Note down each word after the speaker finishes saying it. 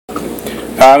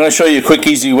I'm going to show you a quick,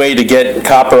 easy way to get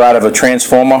copper out of a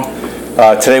transformer.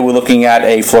 Today we're looking at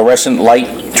a fluorescent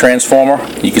light transformer.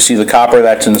 You can see the copper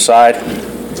that's inside.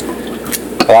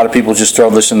 A lot of people just throw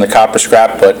this in the copper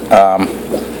scrap, but I'm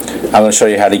going to show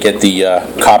you how to get the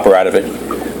copper out of it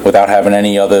without having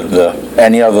any other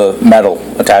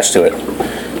metal attached to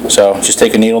it. So just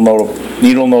take a needle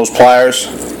nose pliers,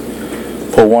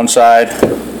 pull one side,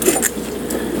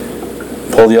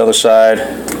 pull the other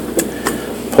side,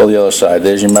 pull the other side.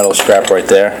 There's your metal scrap right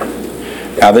there.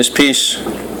 Now this piece,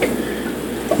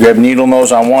 you have needle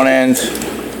nose on one end,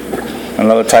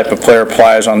 another type of player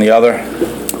pliers on the other,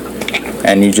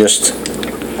 and you just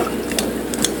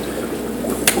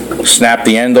snap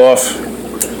the end off.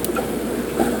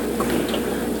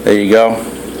 There you go.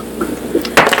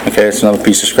 Okay, it's another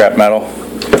piece of scrap metal.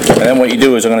 And then what you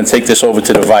do is I'm going to take this over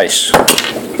to the vise.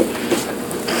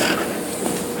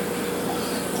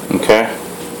 Okay.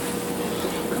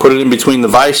 Put it in between the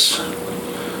vise,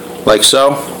 like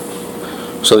so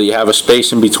that you have a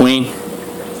space in between,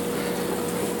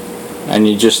 and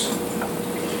you just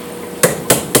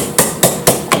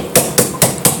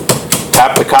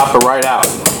tap the copper right out.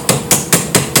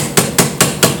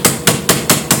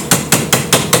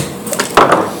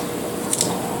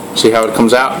 See how it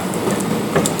comes out?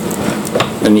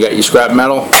 Then you got your scrap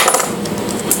metal,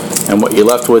 and what you're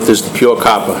left with is the pure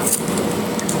copper.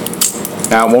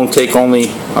 Now it won't take only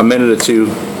a minute or two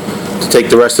to take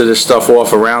the rest of this stuff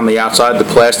off around the outside, the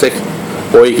plastic,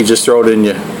 or you can just throw it in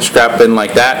your scrap bin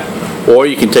like that, or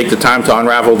you can take the time to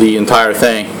unravel the entire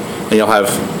thing and you'll have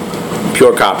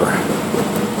pure copper.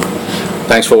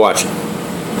 Thanks for watching.